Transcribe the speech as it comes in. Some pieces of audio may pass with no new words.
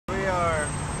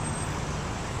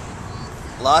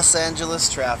Los Angeles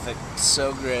traffic,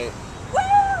 so great.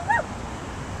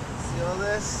 See all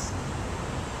this?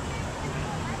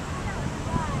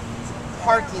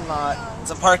 Parking lot.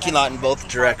 It's a parking lot in both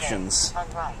directions.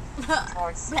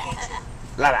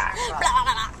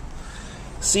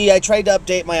 See, I tried to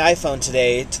update my iPhone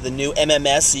today to the new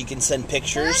MMS so you can send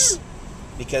pictures.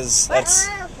 Because that's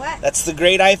the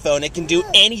great iPhone. It can do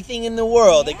anything in the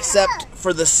world except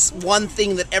for this one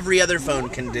thing that every other phone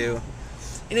can do.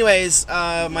 Anyways,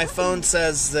 my phone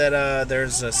says that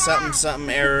there's a something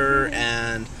error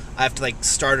and I have to like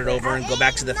start it over and go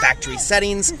back to the factory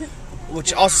settings,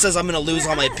 which also says I'm going to lose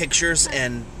all my pictures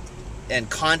and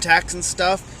contacts and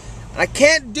stuff. And I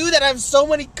can't do that. I have so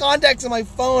many contacts on my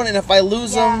phone, and if I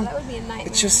lose them, that would be a nightmare.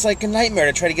 It's just like a nightmare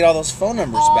to try to get all those phone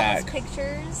numbers back. Those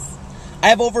pictures. I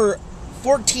have over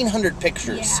 1,400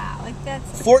 pictures. Yeah, like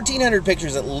that's 1,400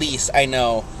 pictures at least, I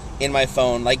know, in my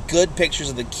phone. Like good pictures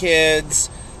of the kids,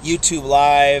 YouTube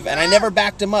Live, and I never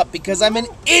backed them up because I'm an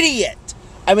idiot.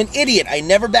 I'm an idiot. I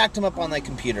never backed them up on my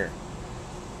computer.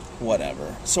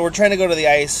 Whatever. So we're trying to go to the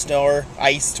ice store,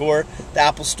 the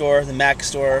Apple store, the Mac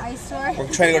store. We're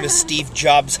trying to go to Steve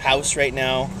Jobs' house right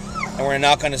now, and we're gonna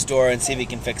knock on his door and see if he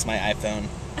can fix my iPhone.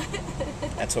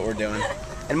 That's what we're doing.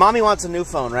 And Mommy wants a new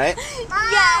phone, right?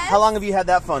 Yes. How long have you had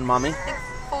that phone, Mommy? Like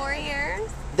 4 years.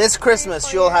 This Christmas,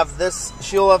 she'll have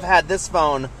had this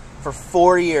phone for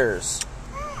 4 years.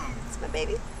 It's my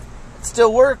baby. It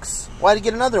still works. Why'd you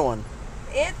get another one?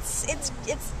 It's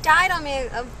died on me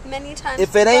many times.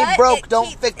 If it ain't broke,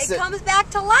 don't fix it. It comes back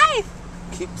to life.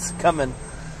 Keeps coming.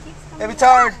 Hey,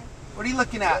 Batard, what are you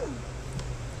looking at?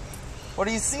 What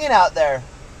are you seeing out there?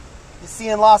 You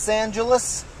seeing Los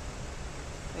Angeles?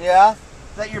 Yeah?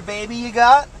 Is that your baby you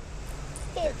got?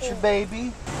 That's your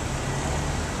baby.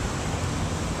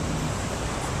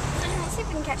 Let's see if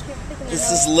we can catch people.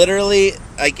 This is literally,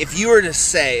 like, if you were to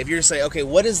say, okay,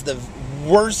 what is the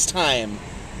worst time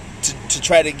to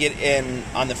try to get in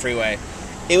on the freeway?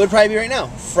 It would probably be right now.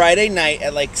 Friday night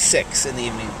at like 6 in the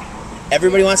evening.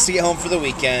 Everybody wants to get home for the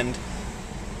weekend.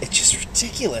 It's just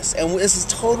ridiculous. And this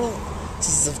is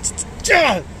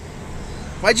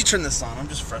why'd you turn this on? I'm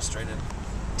just frustrated.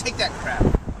 Take that crap.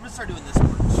 I'm gonna start doing this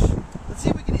much. Let's see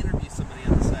if we can interview somebody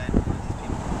on the side with these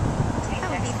people. That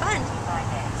would be fun.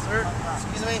 Sir,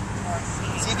 excuse me.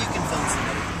 See if you can film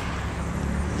somebody.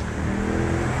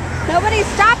 Nobody's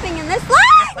stopping in this line!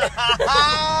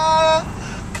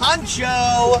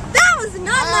 Concho! That was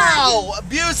not Ow!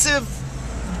 Abusive!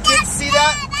 Kids see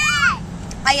that?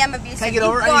 I am abusive. Can I get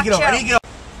over? I need to get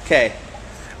over. Okay.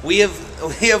 We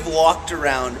have walked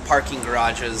around parking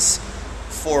garages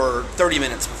for 30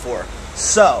 minutes before.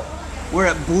 So, we're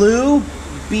at Blue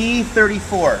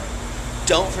B34.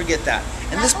 Don't forget that.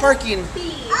 And this parking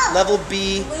level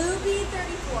B,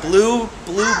 Blue B34.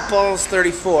 Blue Balls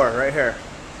 34 right here.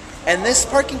 And this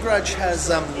parking garage has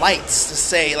lights to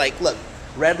say, like, look,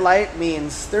 red light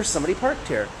means there's somebody parked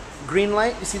here. Green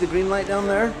light, you see the green light down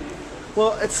there?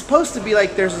 Well, it's supposed to be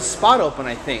like there's a spot open,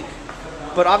 I think.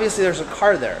 But obviously there's a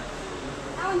car there.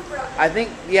 That one's broken. I think,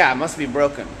 yeah, it must be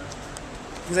broken.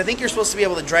 Because I think you're supposed to be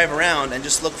able to drive around and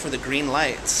just look for the green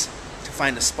lights to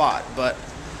find a spot. But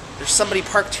there's somebody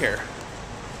parked here.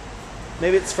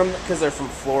 Maybe it's because they're from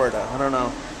Florida. I don't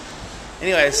know.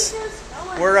 Anyways,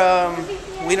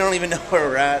 we don't even know where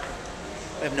we're at.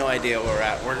 We have no idea where we're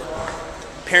at.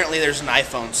 Apparently there's an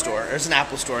iPhone store. There's an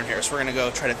Apple store in here, so we're going to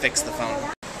go try to fix the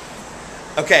phone.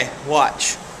 Okay,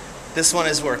 watch. This one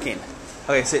is working.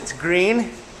 Okay, so it's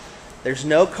green. There's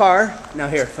no car. Now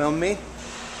here, film me.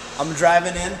 I'm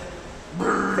driving in.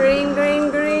 Green, green,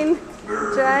 green.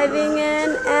 Driving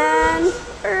in and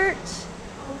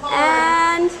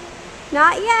and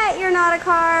not yet. You're not a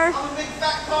car. I'm a big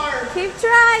fat car. Keep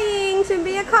trying to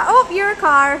be a car. Oh, you're a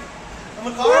car. I'm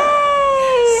a car.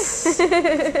 Yay!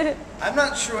 Yes. I'm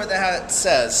not sure what the hell it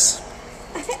says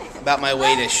about my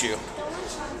weight issue.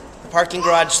 The parking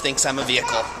garage thinks I'm a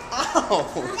vehicle. Ow!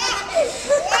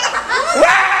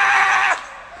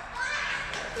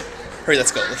 Hurry,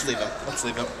 let's go. Let's leave him. Let's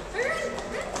leave him.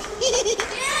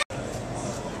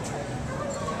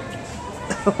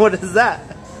 What is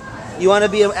that? You want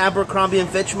to be an Abercrombie and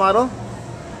Fitch model?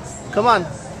 Come on.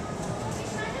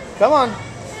 Come on.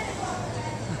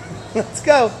 Let's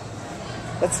go.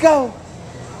 Let's go.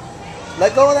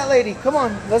 Let go of that lady. Come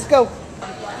on. Let's go.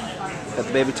 Got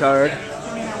the baby tired.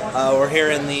 We're here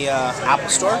in the Apple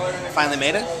store. Finally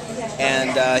made it.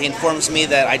 And he informs me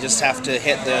that I just have to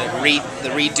hit the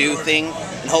redo thing,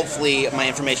 and hopefully my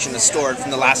information is stored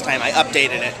from the last time I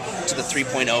updated it to the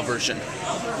 3.0 version.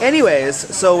 Anyways,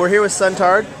 so we're here with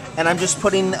SHAYTARDS, and I'm just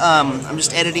putting, I'm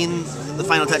just editing the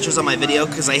final touches on my video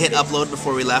because I hit upload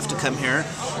before we left to come here.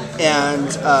 And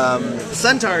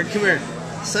Suntard, come here.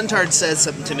 Suntard says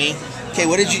something to me. Okay,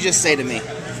 what did you just say to me?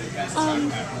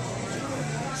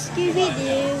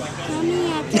 Scooby-Doo, coming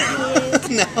after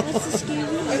you. No. What's the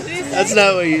Scooby-Doo? That's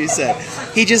not what you said.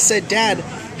 He just said, Dad,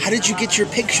 how did you get your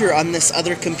picture on this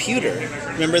other computer?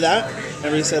 Remember that?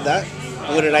 Remember you said that?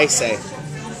 And what did I say?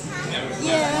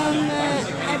 Yeah,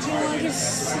 everyone can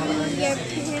see your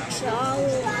picture all over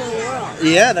the world.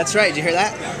 Yeah, that's right. Did you hear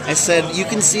that? I said, you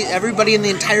can see, everybody in the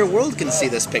entire world can see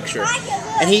this picture.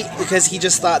 And because he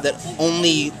just thought that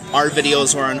only our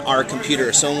videos were on our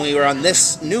computer. So when we were on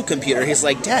this new computer, he's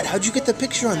like, Dad, how'd you get the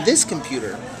picture on this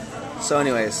computer? So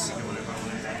anyways,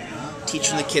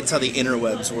 teaching the kids how the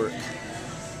interwebs work.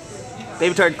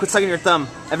 Baby Tard, quit sucking your thumb.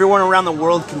 Everyone around the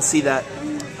world can see that.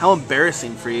 How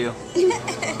embarrassing for you.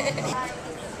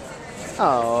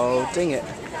 Oh, dang it.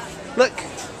 Look,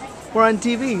 we're on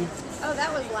TV. Oh,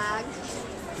 that was lagged.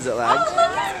 Is it lag? Oh,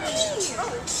 look at me!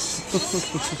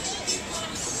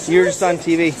 You're just on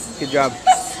TV. Good job. I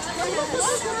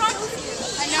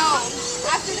know.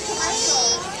 After the commercial.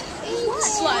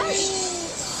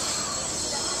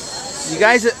 You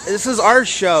guys, this is our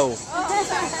show.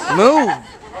 Move.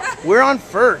 We're on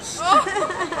first.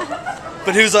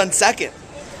 But who's on second?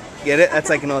 Get it? That's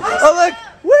like an old... Oh, look!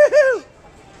 Woohoo!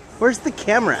 Where's the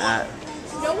camera at?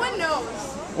 No one knows.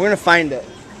 We're gonna find it.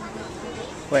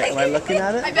 Wait, am I looking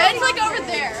at it? I bet it's like over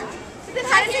there. Then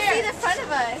how do you see the front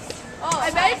of us? Oh, I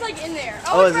bet it's like in there.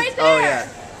 Oh, it's is right it? there. Oh, yeah.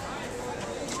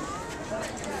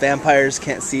 Vampires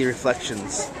can't see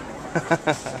reflections.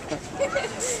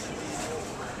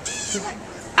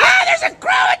 Ah, there's a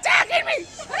crow attacking me!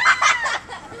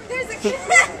 There's a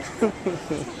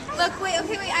Look, wait,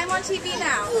 I'm on TV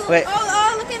now. Wait.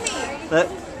 Oh, look at me. Look.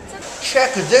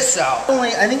 Check this out.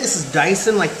 I think this is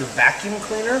Dyson, like the vacuum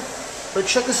cleaner. But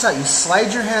check this out. You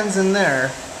slide your hands in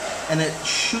there, and it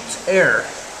shoots air.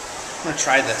 I'm gonna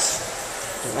try this.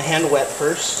 Get my hand wet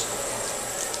first.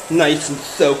 Nice and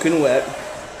soaking wet.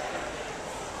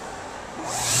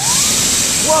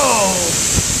 Whoa!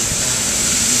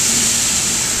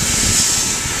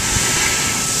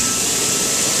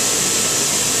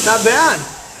 Not bad.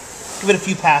 Give it a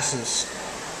few passes.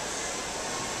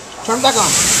 Turn it back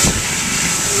on.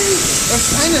 That's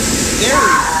kind of scary.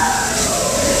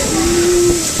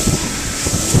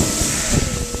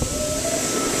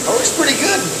 That looks pretty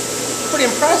good. Pretty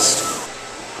impressed.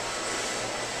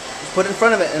 Just put it in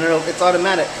front of it and it's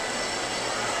automatic.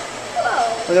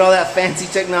 Look at all that fancy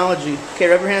technology. Okay,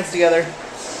 rub your hands together.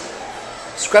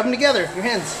 Scrub them together, your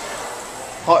hands.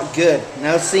 Oh, good.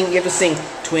 Now sing. You have to sing.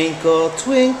 Twinkle,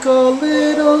 twinkle,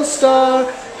 little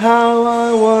star, how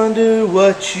I wonder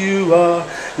what you are.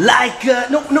 Like a...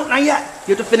 No, not yet.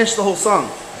 You have to finish the whole song.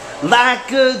 Like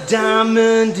a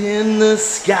diamond in the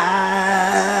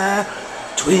sky.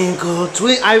 Twinkle,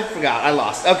 twinkle. I forgot. I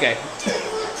lost. Okay.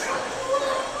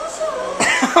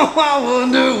 How I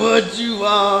wonder what you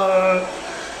are.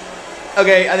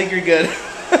 Okay, I think you're good.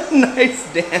 Nice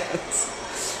dance.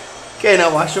 Okay, now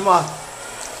wash them off.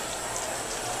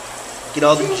 Get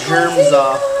all the germs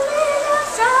off.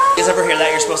 You guys ever hear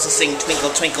that? You're supposed to sing Twinkle,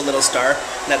 Twinkle, Little Star.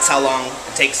 And that's how long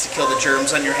it takes to kill the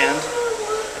germs on your hand.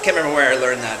 I can't remember where I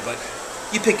learned that, but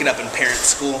you pick it up in parent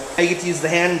school. Now you get to use the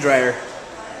hand dryer.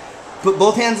 Put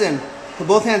both hands in. Put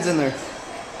both hands in there.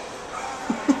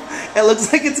 It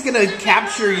looks like it's going to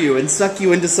capture you and suck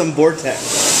you into some vortex.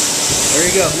 There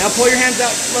you go. Now pull your hands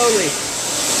out slowly.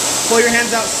 Pull your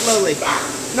hands out slowly.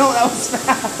 No, that was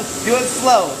fast. Do it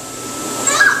slow.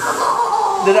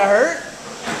 Did it hurt?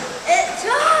 It's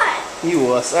hot. You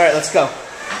wuss. Alright, let's go.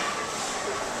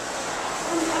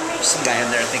 There's some guy in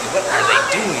there thinking, what are they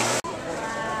doing?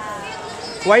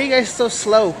 Why are you guys so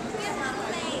slow?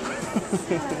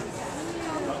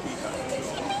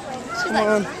 Come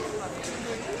on.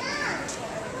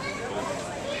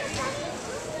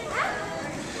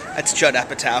 That's Judd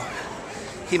Apatow.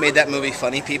 He made that movie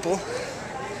Funny People.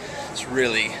 It's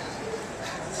really...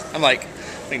 I'm like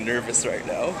nervous right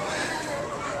now.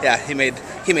 Yeah, he made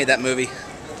that movie.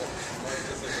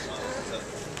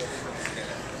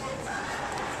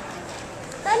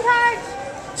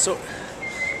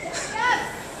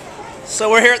 So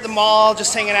we're here at the mall,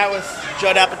 just hanging out with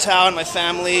Judd Apatow and my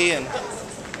family, and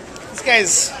these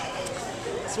guys.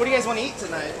 So what do you guys want to eat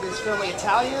tonight? You guys feeling like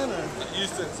Italian or?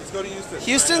 Houston's. Let's go to Houston's.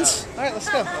 Houston's? All right, let's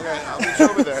go. Okay, I'll meet you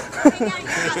over there.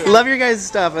 Love your guys'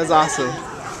 stuff. That's awesome.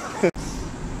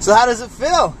 So how does it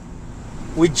feel?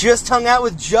 We just hung out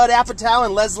with Judd Apatow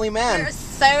and Leslie Mann. They're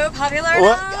so popular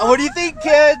now. What do you think,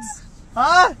 kids?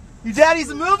 Huh? Your daddy's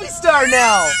a movie star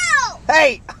now.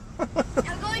 Hey. I'm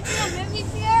going to the movie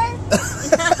theater.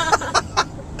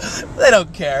 They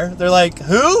don't care. They're like,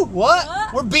 who?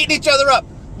 What? We're beating each other up.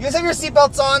 You guys have your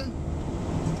seatbelts on?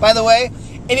 By the way?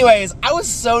 Anyways, I was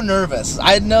so nervous.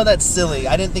 I know that's silly.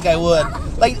 I didn't think I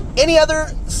would. Like, any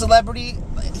other celebrity,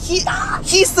 he's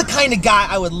the kind of guy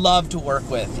I would love to work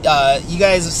with. You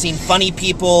guys have seen Funny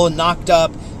People, Knocked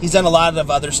Up. He's done a lot of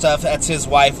other stuff. That's his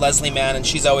wife, Leslie Mann, and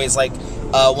she's always, like,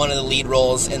 one of the lead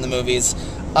roles in the movies.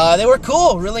 They were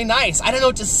cool, really nice. I didn't know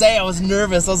what to say. I was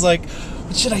nervous. I was like,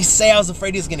 what should I say? I was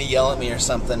afraid he was going to yell at me or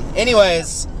something.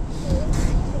 Anyways.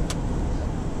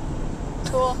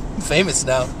 Cool. I'm famous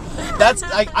now.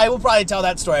 I will probably tell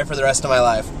that story for the rest of my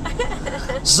life.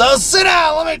 So sit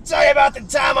down, let me tell you about the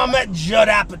time I met Judd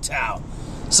Apatow.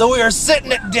 So we were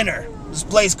sitting at dinner. This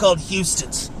place called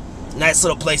Houston's. Nice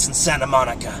little place in Santa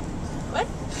Monica. What?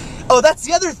 Oh, that's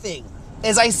the other thing.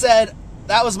 As I said,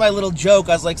 that was my little joke.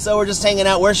 I was like, so we're just hanging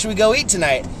out, where should we go eat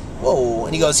tonight? Whoa,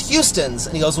 and he goes, Houston's.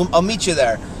 And he goes, well, I'll meet you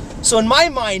there. So in my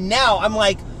mind now, I'm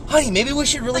like, honey, maybe we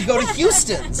should really go to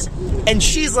Houston's. And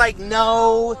she's like,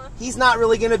 no, he's not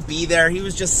really going to be there. He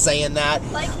was just saying that.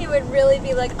 Like he would really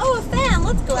be like, oh, a fan,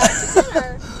 let's go out to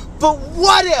dinner. But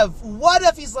what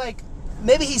if he's like,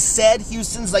 maybe he said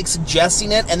Houston's, like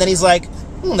suggesting it, and then he's like,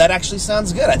 that actually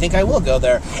sounds good. I think I will go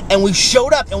there. And we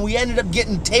showed up, and we ended up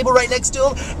getting a table right next to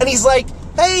him, and he's like,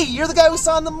 hey, you're the guy we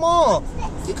saw in the mall.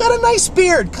 You got a nice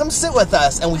beard. Come sit with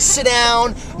us. And we sit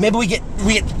down. Maybe we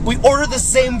order the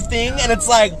same thing, and it's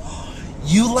like,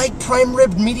 you like prime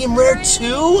rib medium rare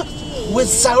too? With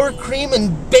sour cream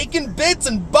and bacon bits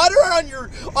and butter on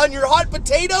your hot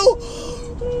potato?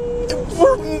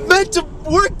 We're meant to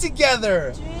work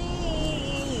together.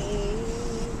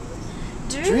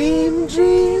 Dream,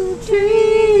 dream,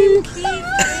 dream. Keep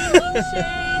dreaming,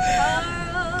 Shay.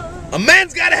 A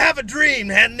man's gotta have a dream,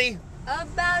 hasn't he?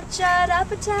 About Judd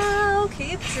Apatow,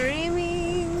 keep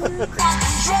dreaming.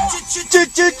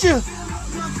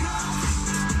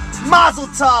 Mazel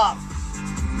tov!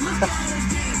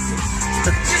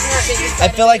 I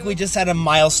feel like we just had a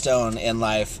milestone in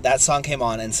life. That song came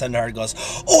on and Sundar goes,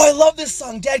 oh, I love this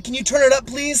song. Dad, can you turn it up,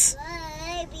 please?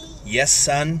 Yes,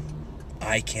 son,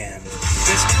 I can.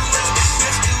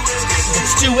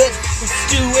 Let's do it.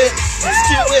 Let's do it. Let's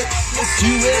do it. Let's do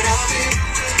it.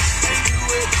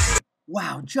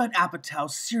 Wow, Judd Apatow,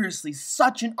 seriously,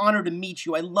 such an honor to meet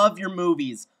you. I love your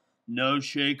movies. No,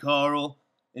 Shay Carl,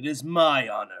 it is my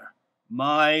honor.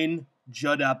 Mine,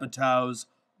 Judd Apatow's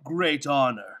great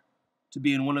honor to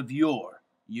be in one of your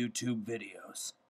YouTube videos.